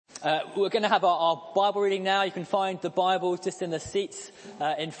We're going to have our Bible reading now. You can find the Bible just in the seats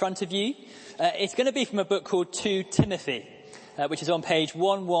in front of you. It's going to be from a book called 2 Timothy, which is on page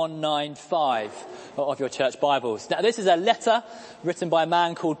 1195 of your church Bibles. Now, this is a letter written by a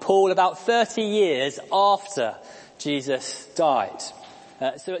man called Paul about 30 years after Jesus died.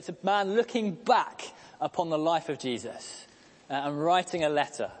 So it's a man looking back upon the life of Jesus and writing a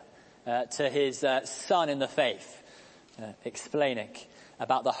letter to his son in the faith, explaining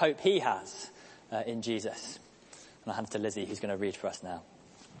about the hope he has in Jesus. And I'll hand it to Lizzie, who's going to read for us now.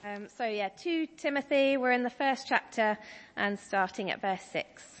 2 Timothy, we're in the first chapter and starting at verse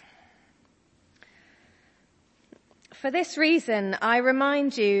 6. For this reason, I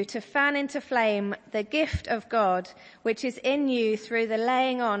remind you to fan into flame the gift of God, which is in you through the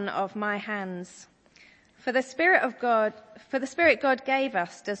laying on of my hands. For the Spirit God gave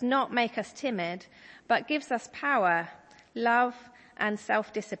us does not make us timid, but gives us power, love, and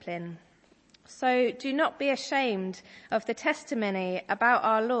self-discipline. So do not be ashamed of the testimony about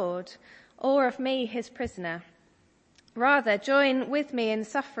our Lord, or of me, his prisoner. Rather, join with me in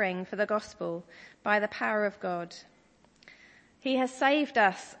suffering for the gospel by the power of God. He has saved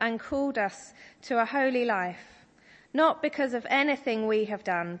us and called us to a holy life, not because of anything we have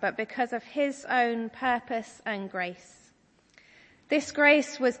done, but because of his own purpose and grace. This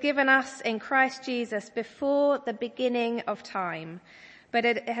grace was given us in Christ Jesus before the beginning of time, but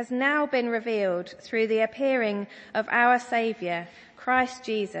it has now been revealed through the appearing of our Saviour, Christ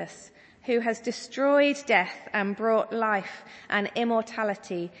Jesus, who has destroyed death and brought life and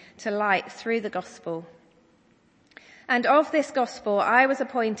immortality to light through the gospel. And of this gospel I was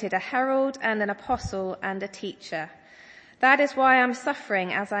appointed a herald and an apostle and a teacher. That is why I'm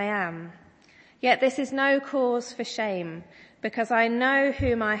suffering as I am. Yet this is no cause for shame, because I know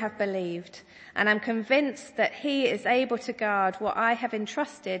whom I have believed, and am convinced that he is able to guard what I have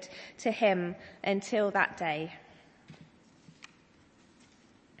entrusted to him until that day.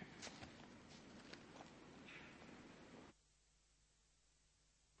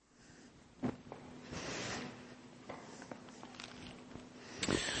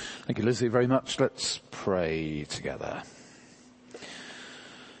 Thank you, Lizzie, very much. Let's pray together.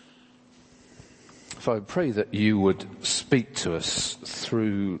 So I pray that you would speak to us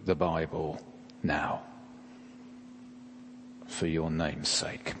through the Bible now, for your name's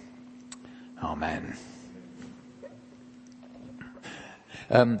sake. Amen.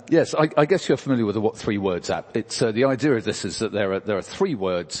 Yes, I guess you're familiar with the What Three Words app. It's the idea of this is that there are three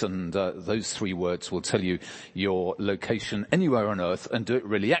words, and those three words will tell you your location anywhere on Earth and do it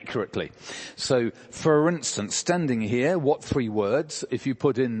really accurately. So, for instance, standing here, what three words? If you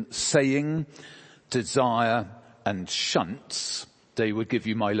put in saying, desire, and shunts, they would give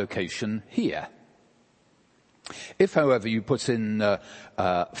you my location here. If, however, you put in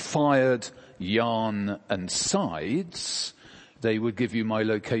fired, yarn, and sides, they would give you my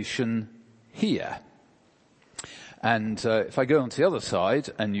location here. And if I go on to the other side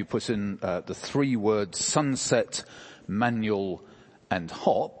and you put in the three words sunset, manual, and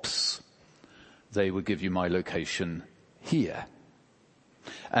hops, they would give you my location here.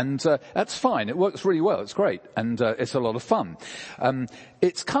 And that's fine. It works really well. It's great. And it's a lot of fun.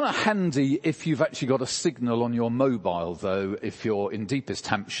 It's kind of handy if you've actually got a signal on your mobile, though. If you're in deepest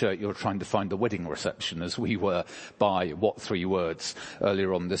Hampshire, you're trying to find a wedding reception, as we were by What Three Words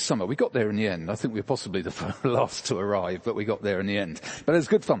earlier on this summer. We got there in the end. I think we were possibly the last to arrive, but we got there in the end. But it's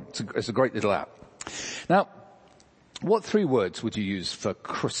good fun. It's a great little app. Now, what three words would you use for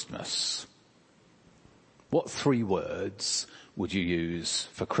Christmas? What three words would you use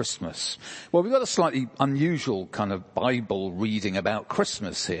for Christmas? Well, we've got a slightly unusual kind of Bible reading about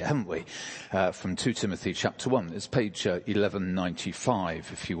Christmas here, haven't we? From 2 Timothy chapter 1. It's page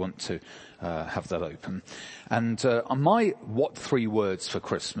 1195 if you want to have that open. And my what three words for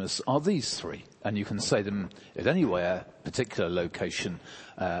Christmas are these three. And you can say them at anywhere, particular location,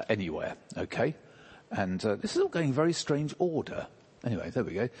 anywhere, okay? And this is all going in very strange order. Anyway, there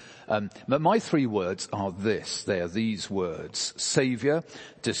we go. But my three words are this. They are these words: Saviour,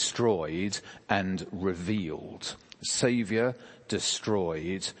 destroyed, and revealed. Saviour,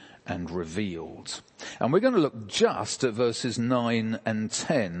 destroyed, and revealed. And we're going to look just at verses 9 and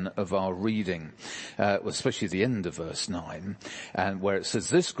 10 of our reading, especially the end of verse 9, and where it says,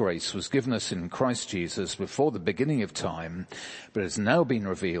 this grace was given us in Christ Jesus before the beginning of time, but has now been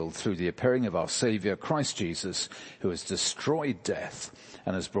revealed through the appearing of our Saviour, Christ Jesus, who has destroyed death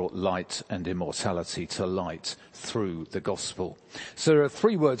and has brought light and immortality to light through the gospel. So there are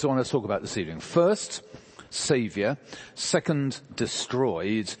three words I want to talk about this evening. First, Saviour. Second,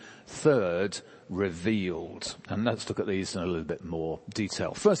 destroyed. Third, revealed. And let's look at these in a little bit more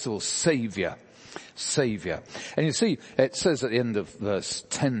detail. First of all, Saviour. Saviour. And you see, it says at the end of verse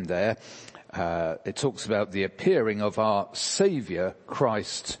 10 there, it talks about the appearing of our Saviour,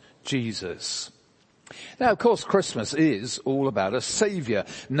 Christ Jesus. Now, of course, Christmas is all about a saviour.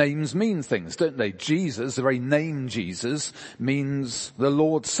 Names mean things, don't they? Jesus, the very name Jesus, means the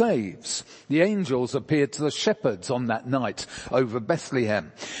Lord saves. The angels appeared to the shepherds on that night over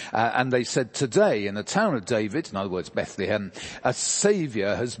Bethlehem. And they said, today in the town of David, in other words, Bethlehem, a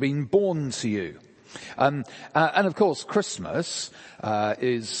saviour has been born to you. And of course, Christmas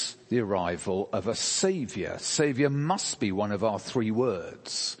is the arrival of a saviour. Saviour must be one of our three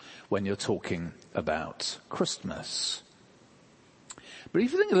words when you're talking about Christmas. But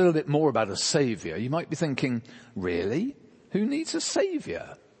if you think a little bit more about a saviour, you might be thinking, really? Who needs a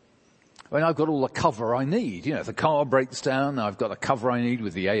saviour? I mean, I've got all the cover I need. You know, if the car breaks down, I've got the cover I need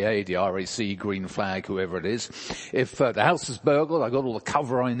with the AA, the RAC, green flag, whoever it is. If the house is burgled, I've got all the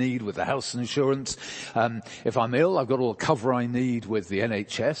cover I need with the house insurance. If I'm ill, I've got all the cover I need with the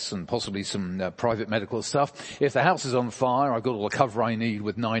NHS and possibly some private medical stuff. If the house is on fire, I've got all the cover I need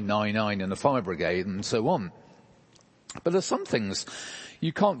with 999 and the fire brigade and so on. But there's some things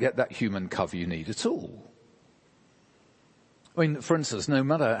you can't get that human cover you need at all. I mean, for instance, no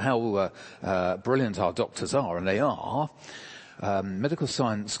matter how brilliant our doctors are, and they are, medical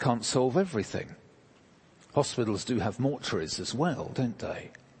science can't solve everything. Hospitals do have mortuaries as well, don't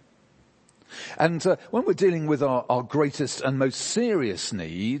they? And when we're dealing with our greatest and most serious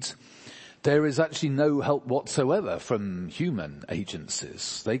need, there is actually no help whatsoever from human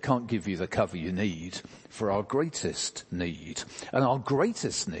agencies. They can't give you the cover you need for our greatest need. And our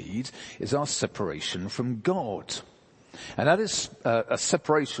greatest need is our separation from God. And that is a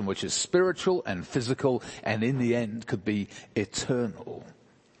separation which is spiritual and physical and in the end could be eternal.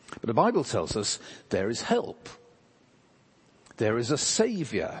 But the Bible tells us there is help. There is a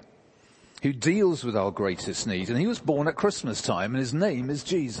saviour who deals with our greatest need. And he was born at Christmas time and his name is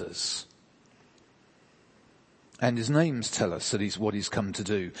Jesus. And his names tell us that what he's come to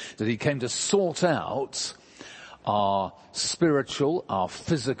do. That he came to sort out our spiritual, our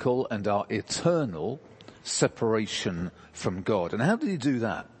physical and our eternal separation from God. And how did he do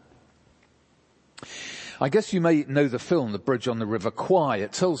that? I guess you may know the film, The Bridge on the River Kwai.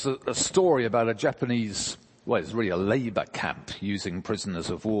 It tells a story about a Japanese, well, it's really a labour camp using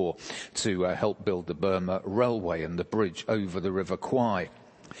prisoners of war to help build the Burma Railway and the bridge over the River Kwai.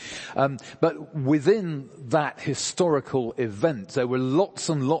 But within that historical event, there were lots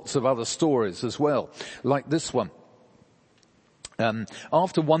and lots of other stories as well, like this one.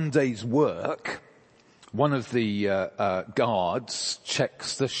 After one day's work, one of the guards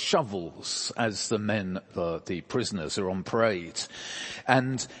checks the shovels as the men, the prisoners, are on parade.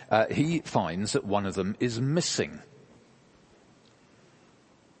 And he finds that one of them is missing.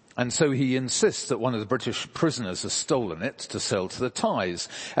 And so he insists that one of the British prisoners has stolen it to sell to the Thais.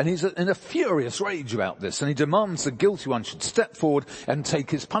 And he's in a furious rage about this. And he demands the guilty one should step forward and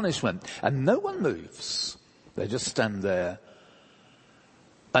take his punishment. And no one moves. They just stand there.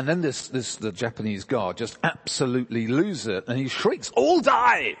 And then the Japanese guard just absolutely loses it and he shrieks, all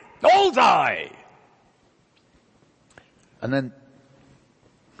die! All die! And then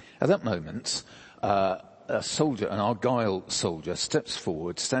at that moment, a soldier, an Argyle soldier, steps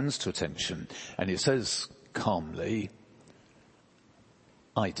forward, stands to attention, and he says calmly,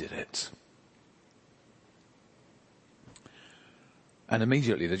 I did it. And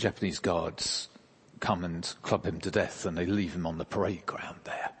immediately the Japanese guards come and club him to death and they leave him on the parade ground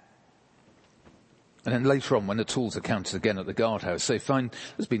there. And then later on, when the tools are counted again at the guardhouse, they find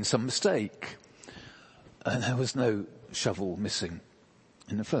there's been some mistake. And there was no shovel missing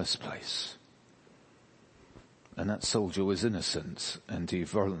in the first place. And that soldier was innocent and he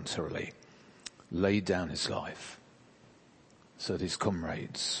voluntarily laid down his life so that his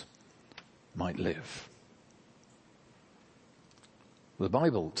comrades might live. The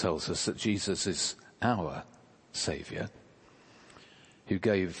Bible tells us that Jesus is our Saviour, who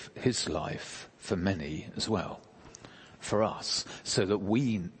gave his life for many as well, for us, so that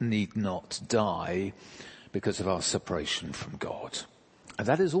we need not die because of our separation from God. And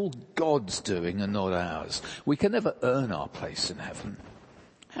that is all God's doing and not ours. We can never earn our place in heaven.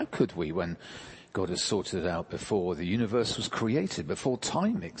 How could we when God has sorted it out before the universe was created, before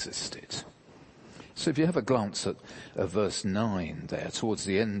time existed? So if you have a glance at verse 9 there, towards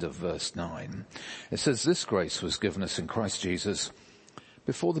the end of verse 9, it says, this grace was given us in Christ Jesus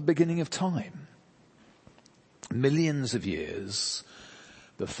before the beginning of time. Millions of years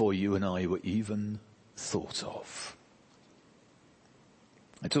before you and I were even thought of.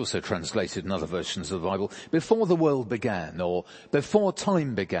 It's also translated in other versions of the Bible, before the world began, or before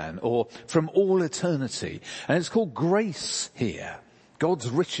time began, or from all eternity. And it's called grace here.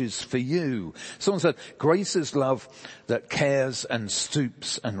 God's riches for you. Someone said, grace is love that cares and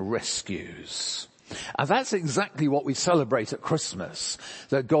stoops and rescues. And that's exactly what we celebrate at Christmas,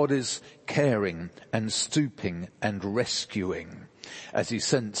 that God is caring and stooping and rescuing as he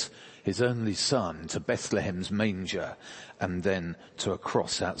sent his only son to Bethlehem's manger and then to a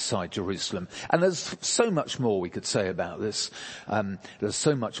cross outside Jerusalem. And there's so much more we could say about this. There's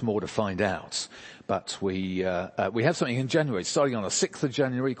so much more to find out. But we have something in January, starting on the 6th of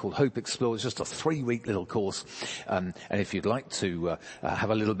January, called Hope Explore. It's just a 3-week little course. And if you'd like to have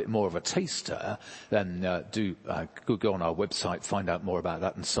a little bit more of a taster, then do go on our website, find out more about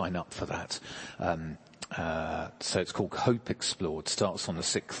that and sign up for that. So it's called Hope Explored. Starts on the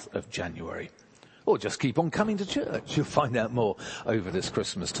 6th of January. Or just keep on coming to church. You'll find out more over this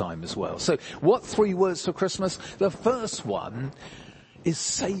Christmas time as well. So what 3 words for Christmas? The first one is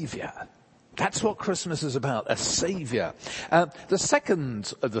Saviour. That's what Christmas is about, a Saviour. The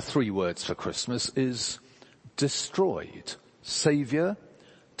second of the 3 words for Christmas is destroyed. Saviour,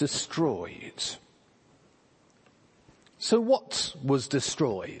 destroyed. So what was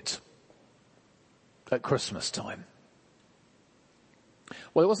destroyed at Christmas time?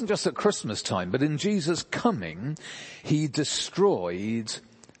 Well, it wasn't just at Christmas time, but in Jesus' coming, he destroyed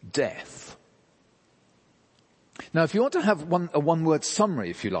death. Now, if you want to have a one-word summary,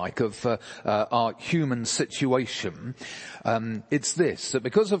 if you like, of our human situation, it's this: that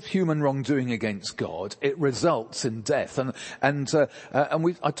because of human wrongdoing against God, it results in death.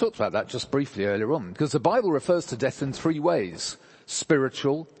 I talked about that just briefly earlier on, because the Bible refers to death in 3 ways: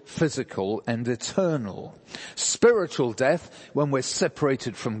 spiritual, physical, and eternal. Spiritual death when we're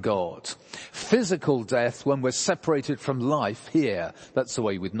separated from God. Physical death when we're separated from life here. That's the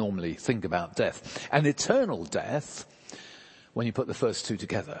way we'd normally think about death. And eternal death when you put the first 2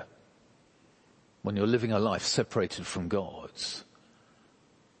 together. When you're living a life separated from God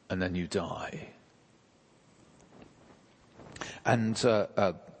and then you die. And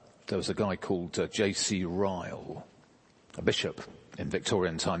there was a guy called J.C. Ryle, a bishop in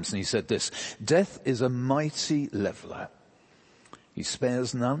Victorian times, and he said this: death is a mighty leveller. He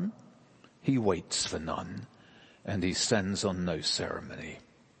spares none, he waits for none, and he stands on no ceremony.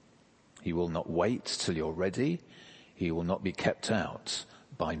 He will not wait till you're ready. He will not be kept out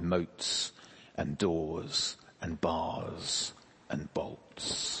by moats and doors and bars and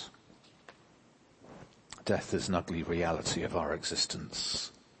bolts. Death is an ugly reality of our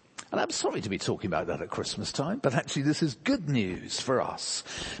existence. And I'm sorry to be talking about that at Christmas time, but actually this is good news for us,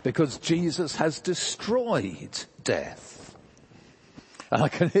 because Jesus has destroyed death. And I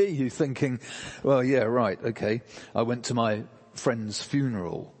can hear you thinking, well, yeah, right, okay. I went to my friend's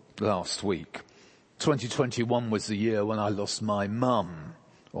funeral last week. 2021 was the year when I lost my mum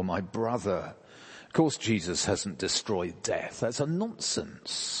or my brother. Of course, Jesus hasn't destroyed death. That's a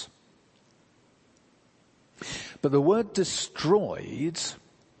nonsense. But the word destroyed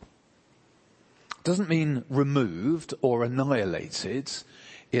doesn't mean removed or annihilated.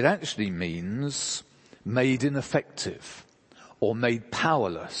 It actually means made ineffective or made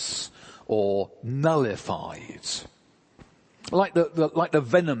powerless or nullified. Like the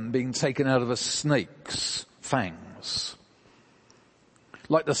venom being taken out of a snake's fangs.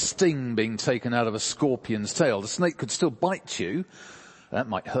 Like the sting being taken out of a scorpion's tail. The snake could still bite you. That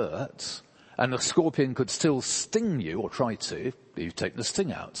might hurt. And the scorpion could still sting you, or try to, if you've taken the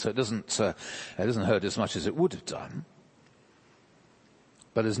sting out. So it doesn't hurt as much as it would have done.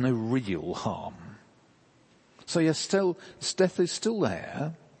 But there's no real harm. So yes, death is still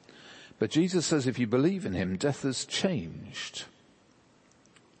there. But Jesus says if you believe in him, death has changed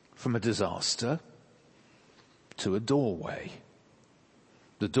from a disaster to a doorway.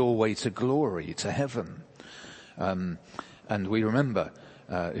 The doorway to glory, to heaven. And we remember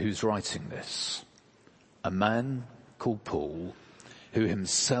who's writing this. A man called Paul, who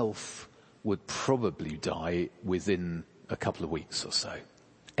himself would probably die within a couple of weeks or so.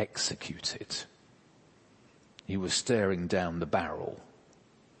 Executed. He was staring down the barrel.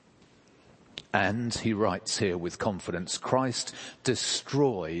 And he writes here with confidence, Christ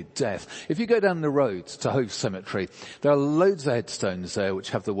destroyed death. If you go down the road to Hove Cemetery, there are loads of headstones there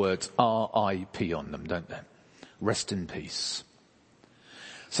which have the words R.I.P. on them, don't they? Rest in peace.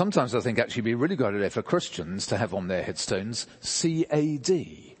 Sometimes I think actually it'd be a really good idea for Christians to have on their headstones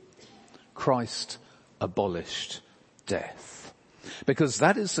C.A.D. Christ abolished death. Because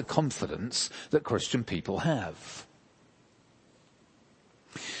that is the confidence that Christian people have.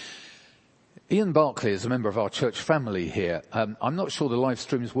 Ian Barclay is a member of our church family here. I'm not sure the live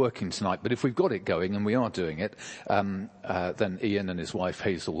stream is working tonight, but if we've got it going, and we are doing it, then Ian and his wife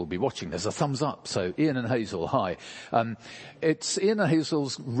Hazel will be watching. There's a thumbs up, so Ian and Hazel, hi. It's Ian and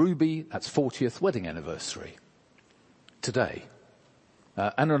Hazel's Ruby, that's 40th wedding anniversary today.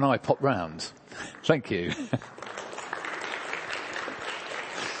 Anna and I popped round. Thank you.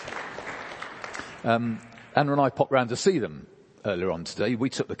 Anna and I popped round to see them earlier on today. We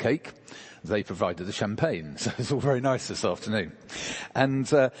took the cake. They provided the champagne, so it's all very nice this afternoon.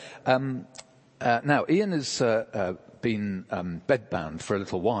 And now Ian has been bedbound for a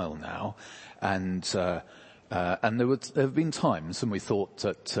little while now, and there have been times when we thought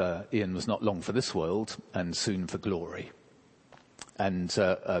that Ian was not long for this world and soon for glory. And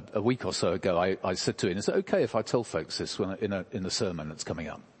a week or so ago, I said to Ian, "Is it okay if I tell folks this in the sermon that's coming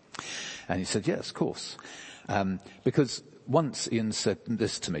up?" And he said, "Yes, of course," because once Ian said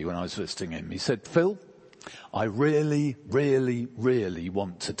this to me when I was visiting him. He said, "Phil, I really, really, really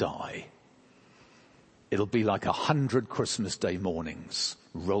want to die. It'll be like 100 Christmas Day mornings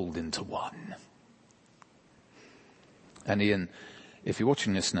rolled into one." And Ian, if you're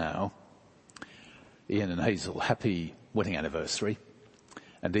watching this now, Ian and Hazel, happy wedding anniversary.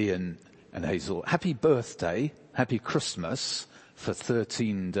 And Ian and Hazel, happy birthday, happy Christmas for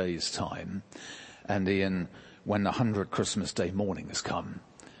 13 days' time. And Ian, when 100 Christmas Day mornings come,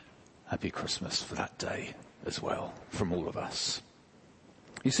 happy Christmas for that day as well from all of us.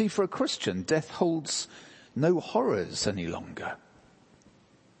 You see, for a Christian, death holds no horrors any longer.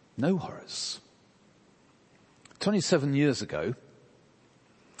 No horrors. 27 years ago,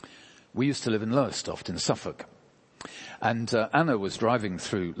 we used to live in Lowestoft in Suffolk. And Anna was driving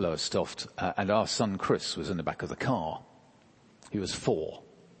through Lowestoft, and our son Chris was in the back of the car. He was 4.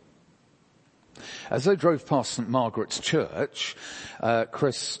 As they drove past St. Margaret's Church,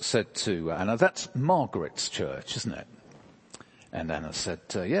 Chris said to Anna, "That's Margaret's church, isn't it?" And Anna said,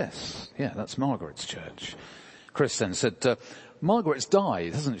 "Yes, yeah, that's Margaret's church." Chris then said, "Margaret's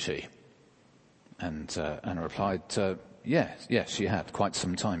died, hasn't she?" And Anna replied, yes, she had, quite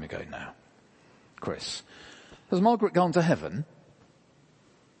some time ago now." Chris, "Has Margaret gone to heaven?"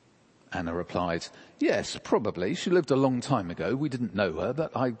 Anna replied, "Yes, probably. She lived a long time ago. We didn't know her,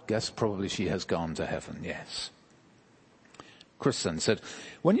 but I guess probably she has gone to heaven, yes." Chris then said,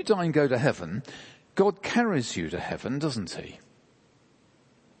 "When you die and go to heaven, God carries you to heaven, doesn't he?"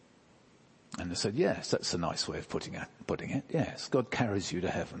 Anna said, "Yes, that's a nice way of putting it. Yes, God carries you to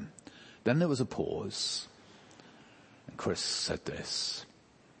heaven." Then there was a pause, and Chris said this: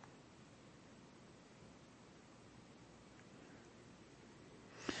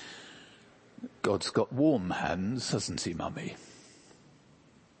 "God's got warm hands, hasn't he, Mummy?"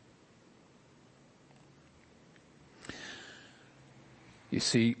 You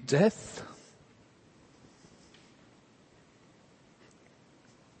see, death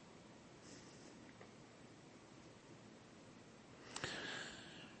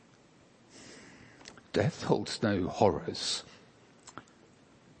holds no horrors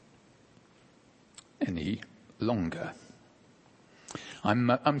any longer.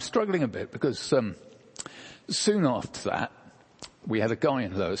 I'm struggling a bit because soon after that, we had a guy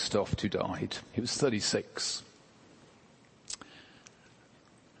in Lowestoft who died. He was 36.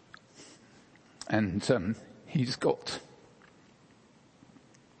 And he's got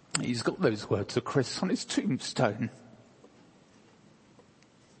those words of Chris on his tombstone.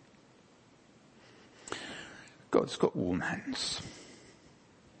 God's got warm hands.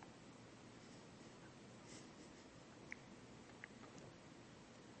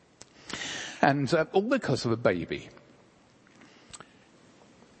 And all because of a baby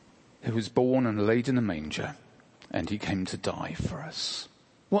who was born and laid in a manger, and he came to die for us.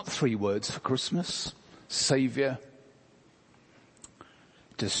 What 3 words for Christmas? Saviour,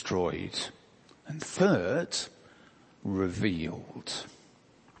 destroyed, and third, revealed.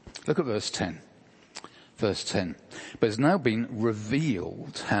 Look at verse 10. Verse 10. But it's now been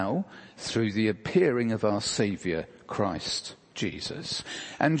revealed. How? Through the appearing of our Saviour, Christ Jesus.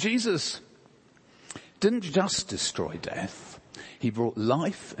 And Jesus didn't just destroy death. He brought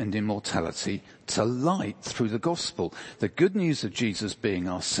life and immortality to light through the gospel, the good news of Jesus being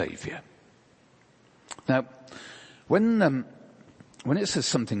our Saviour. Now, when it says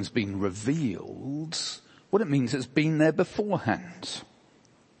something's been revealed, what it means is it's been there beforehand.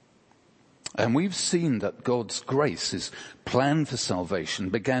 And we've seen that God's grace, his plan for salvation,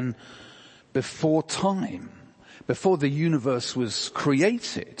 began before time, before the universe was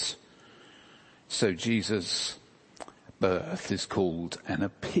created. So Jesus' birth is called an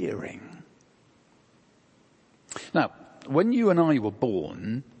appearing. Now, when you and I were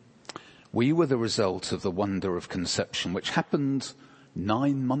born, We were the result of the wonder of conception, which happened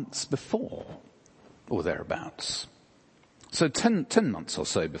 9 months before, or thereabouts. So 10 months or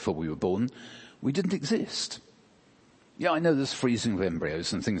so before we were born, we didn't exist. Yeah, I know there's freezing of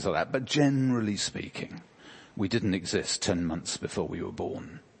embryos and things like that, but generally speaking, we didn't exist 10 months before we were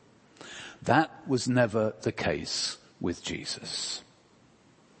born. That was never the case with Jesus.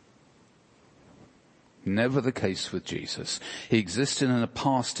 Never the case with Jesus. He existed in a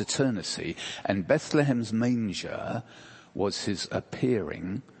past eternity, and Bethlehem's manger was his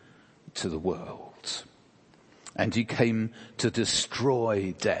appearing to the world. And he came to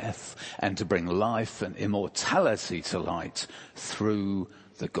destroy death and to bring life and immortality to light through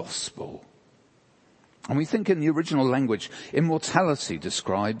the gospel. And we think in the original language, immortality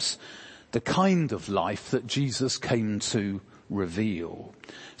describes the kind of life that Jesus came to reveal.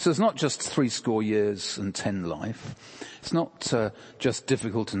 So it's not just 70 years and 10 life. It's not just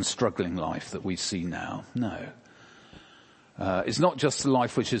difficult and struggling life that we see now. No. It's not just the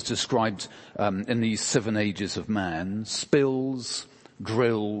life which is described in these 7 ages of man. Spills,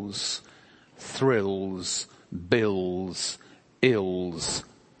 drills, thrills, bills, ills,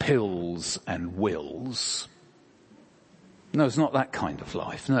 pills and wills. No, it's not that kind of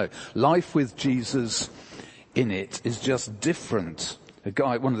life. No. Life with Jesus in it is just different.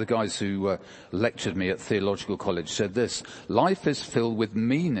 One of the guys who lectured me at theological college said this: life is filled with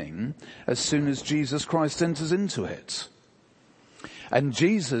meaning as soon as Jesus Christ enters into it. And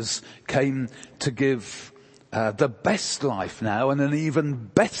Jesus came to give the best life now and an even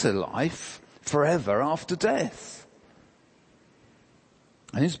better life forever after death.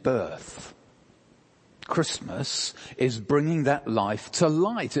 And his birth, Christmas, is bringing that life to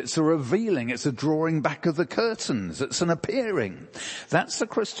light. It's a revealing. It's a drawing back of the curtains. It's an appearing. That's the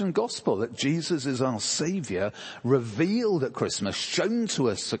Christian gospel, that Jesus is our Saviour, revealed at Christmas, shown to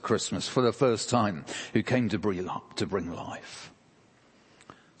us at Christmas for the first time, who came to bring life.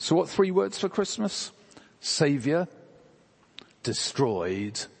 So what 3 words for Christmas? Saviour,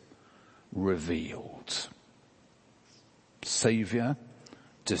 destroyed, revealed. Saviour,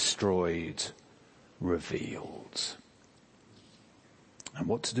 destroyed, revealed. And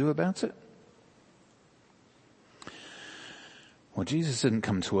what to do about it? Well, Jesus didn't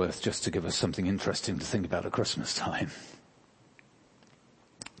come to earth just to give us something interesting to think about at Christmas time.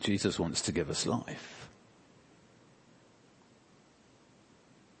 Jesus wants to give us life.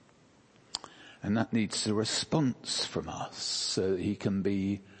 And that needs a response from us so that he can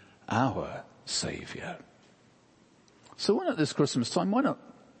be our Saviour. So why not this Christmas time, why not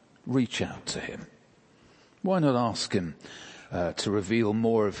reach out to him? Why not ask him to reveal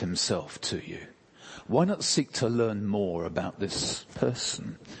more of himself to you? Why not seek to learn more about this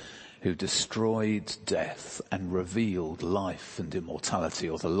person who destroyed death and revealed life and immortality,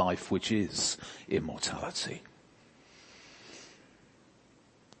 or the life which is immortality?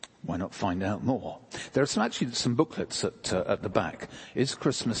 Why not find out more? There are some booklets at the back. Is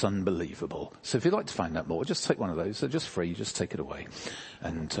Christmas unbelievable? So if you'd like to find out more, just take one of those. They're just free. Just take it away.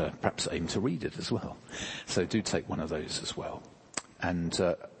 And perhaps aim to read it as well. So do take one of those as well. And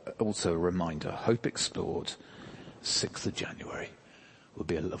also a reminder, Hope Explored, 6th of January, will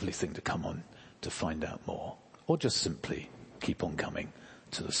be a lovely thing to come on to find out more. Or just simply keep on coming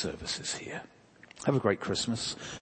to the services here. Have a great Christmas.